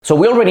So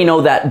we already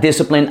know that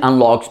discipline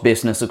unlocks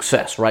business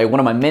success, right?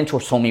 One of my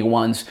mentors told me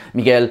once,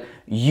 Miguel,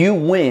 you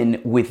win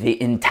with the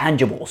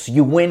intangibles.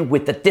 You win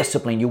with the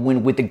discipline. You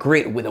win with the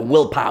grit, with the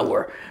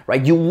willpower,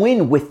 right? You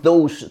win with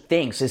those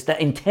things. It's the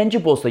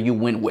intangibles that you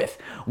win with.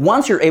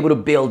 Once you're able to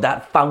build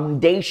that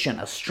foundation,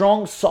 a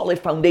strong, solid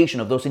foundation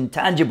of those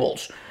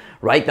intangibles,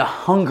 right? The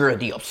hunger,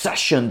 the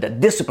obsession, the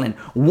discipline.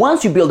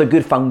 Once you build a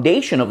good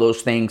foundation of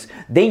those things,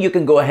 then you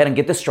can go ahead and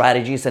get the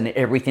strategies and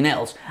everything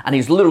else. And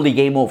it's literally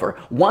game over.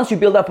 Once you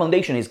build that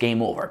foundation, it's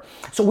game over.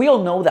 So we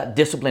all know that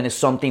discipline is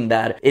something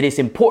that it is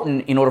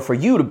important in order for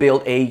you to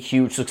build a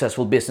huge,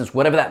 successful business,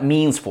 whatever that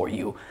means for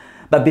you.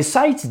 But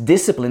besides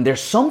discipline,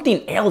 there's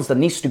something else that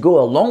needs to go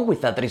along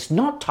with that is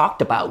not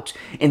talked about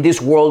in this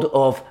world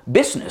of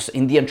business,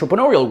 in the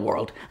entrepreneurial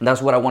world. And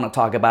that's what I want to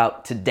talk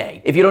about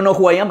today. If you don't know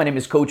who I am, my name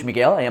is Coach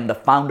Miguel. I am the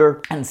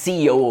founder and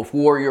CEO of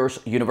Warriors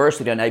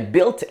University, and I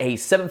built a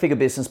 7-figure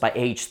business by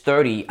age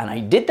 30. And I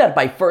did that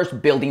by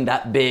first building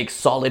that big,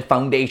 solid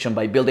foundation,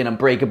 by building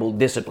unbreakable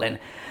discipline.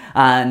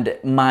 And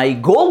my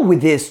goal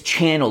with this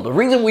channel, the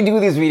reason we do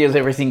these videos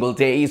every single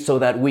day, is so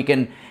that we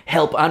can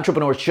help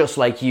entrepreneurs just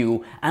like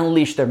you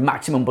unleash their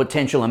maximum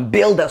potential and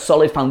build a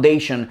solid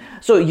foundation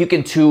so you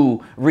can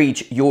too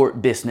reach your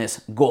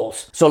business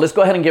goals. So let's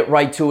go ahead and get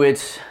right to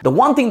it. The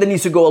one thing that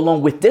needs to go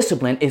along with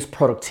discipline is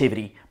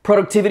productivity.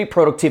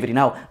 Productivity.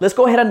 Now, let's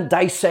go ahead and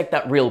dissect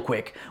that real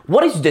quick.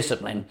 What is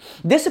discipline?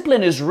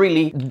 Discipline is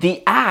really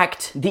the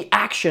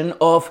action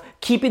of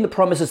keeping the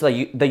promises that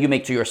you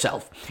make to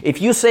yourself.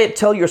 If you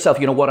tell yourself,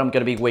 you know what, I'm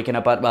going to be waking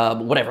up at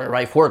whatever,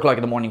 right? 4 o'clock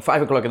in the morning,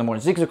 5 o'clock in the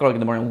morning, 6 o'clock in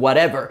the morning,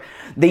 whatever,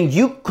 then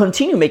you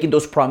continue making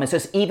those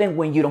promises even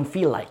when you don't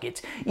feel like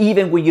it,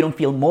 even when you don't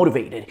feel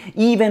motivated,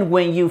 even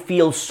when you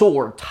feel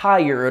sore,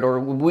 tired,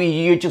 or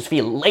you just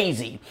feel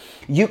lazy.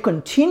 You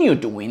continue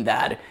doing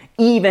that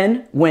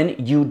even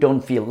when you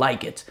don't feel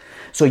like it.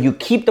 So you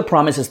keep the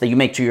promises that you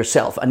make to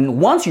yourself. And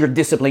once you're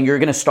disciplined, you're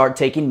going to start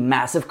taking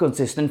massive,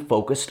 consistent,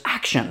 focused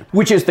action,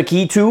 which is the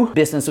key to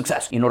business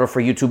success. In order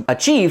for you to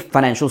achieve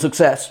financial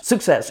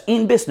success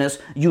in business,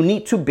 you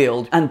need to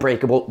build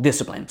unbreakable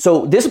discipline.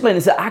 So discipline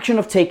is the action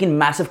of taking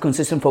massive,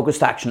 consistent,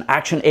 focused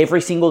action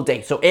every single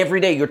day. So every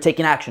day you're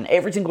taking action.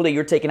 Every single day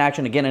you're taking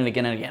action again and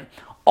again and again.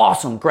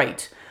 Awesome,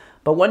 great.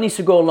 But what needs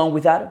to go along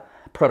with that?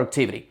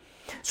 Productivity.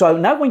 So I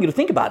now want you to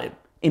think about it.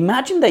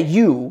 Imagine that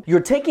you're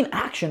taking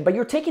action, but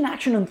you're taking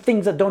action on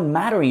things that don't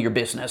matter in your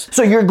business.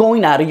 So you're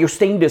going at it, you're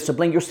staying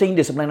disciplined,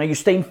 and you're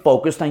staying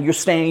focused, and you're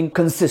staying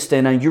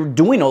consistent, and you're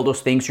doing all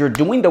those things. You're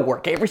doing the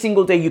work. Every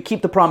single day you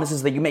keep the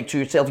promises that you make to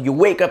yourself. You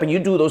wake up and you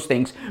do those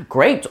things.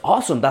 Great,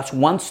 awesome. That's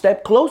one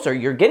step closer.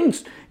 You're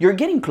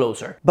getting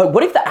closer. But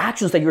what if the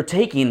actions that you're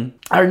taking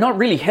are not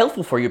really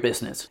helpful for your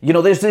business? You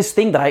know, there's this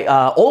thing that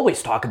I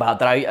always talk about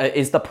that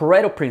is the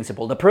Pareto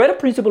principle. The Pareto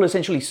principle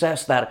essentially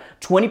says that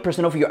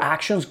 20% of your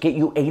actions get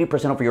you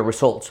 80% of your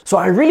results. So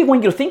I really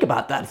want you to think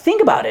about that.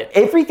 Think about it.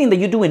 Everything that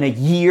you do in a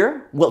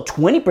year, well,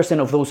 20%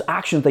 of those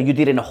actions that you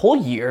did in a whole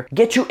year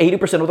get you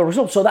 80% of the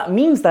results. So that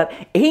means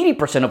that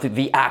 80% of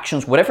the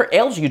actions, whatever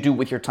else you do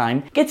with your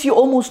time, gets you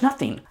almost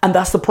nothing. And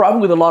that's the problem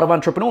with a lot of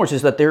entrepreneurs,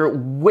 is that they're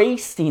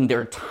wasting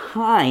their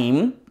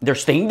time. They're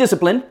staying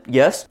disciplined,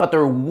 yes, but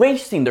they're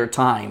wasting their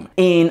time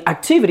in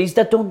activities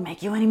that don't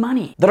make you any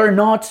money, that are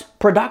not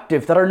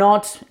productive, that are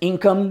not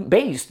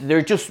income-based.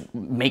 They're just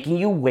making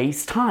you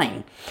waste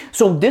time.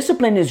 So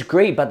discipline is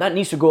great, but that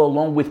needs to go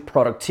along with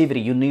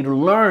productivity. You need to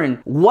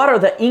learn what are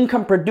the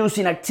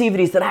income-producing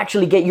activities that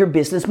actually get your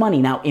business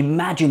money. Now,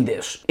 imagine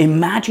this.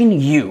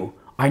 Imagine you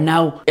are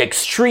now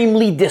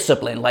extremely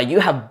disciplined, like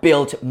you have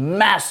built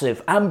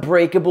massive,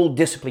 unbreakable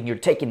discipline. You're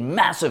taking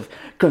massive,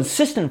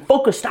 consistent,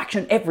 focused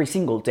action every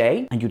single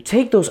day, and you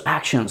take those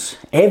actions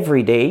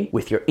every day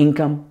with your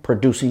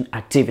income-producing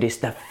activities,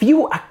 the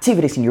few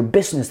activities in your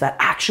business that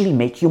actually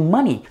make you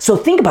money. So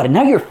think about it.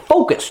 Now you're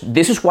focused.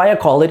 This is why I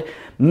call it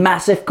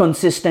massive,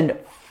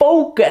 consistent,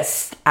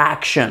 focused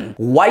action.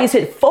 Why is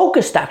it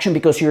focused action?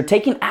 Because you're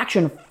taking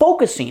action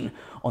focusing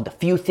on the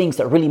few things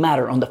that really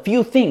matter, on the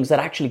few things that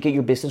actually get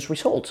your business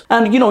results.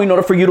 And, you know, in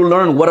order for you to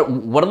learn what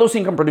are those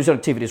income producing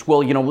activities,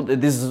 well, you know,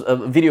 this is a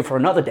video for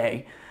another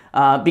day.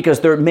 Because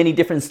there are many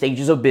different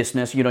stages of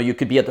business. You know, you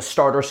could be at the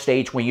starter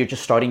stage when you're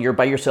just starting, you're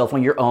by yourself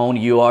on your own.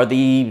 You are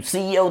the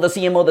CEO, the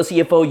CMO, the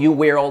CFO, you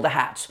wear all the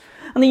hats.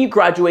 And then you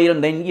graduate,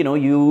 and then, you know,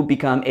 you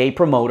become a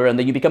promoter, and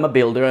then you become a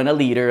builder and a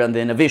leader and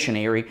then a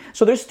visionary.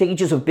 So there's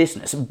stages of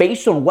business.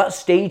 Based on what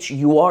stage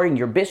you are in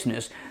your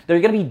business, there are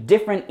going to be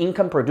different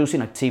income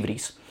producing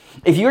activities.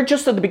 If you're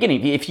just at the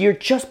beginning, if you're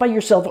just by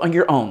yourself on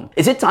your own,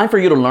 is it time for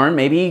you to learn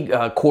maybe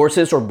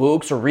courses or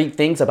books or read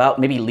things about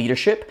maybe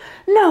leadership?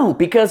 No,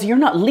 because you're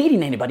not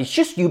leading anybody. It's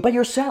just you by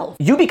yourself.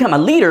 You become a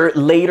leader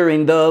later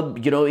in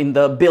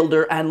the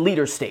builder and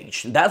leader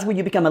stage. That's when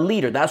you become a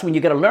leader. That's when you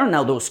got to learn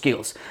now those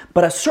skills.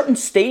 But at certain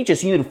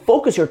stages, you need to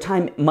focus your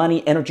time,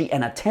 money, energy,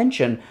 and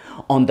attention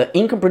on the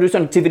income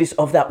producing activities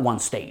of that one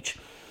stage.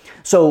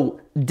 So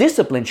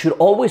discipline should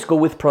always go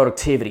with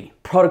productivity.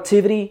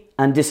 Productivity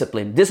and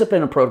discipline.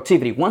 Discipline and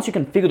productivity. Once you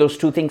can figure those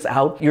two things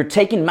out, you're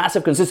taking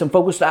massive, consistent,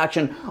 focused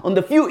action on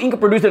the few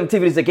income-producing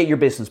activities that get your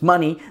business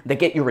money, that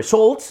get you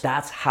results.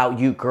 That's how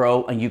you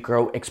grow, and you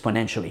grow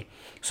exponentially.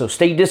 So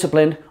stay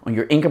disciplined on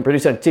your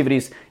income-producing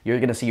activities. You're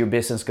going to see your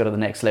business go to the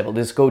next level.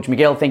 This is Coach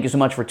Miguel. Thank you so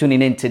much for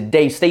tuning in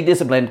today. Stay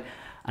disciplined,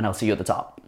 and I'll see you at the top.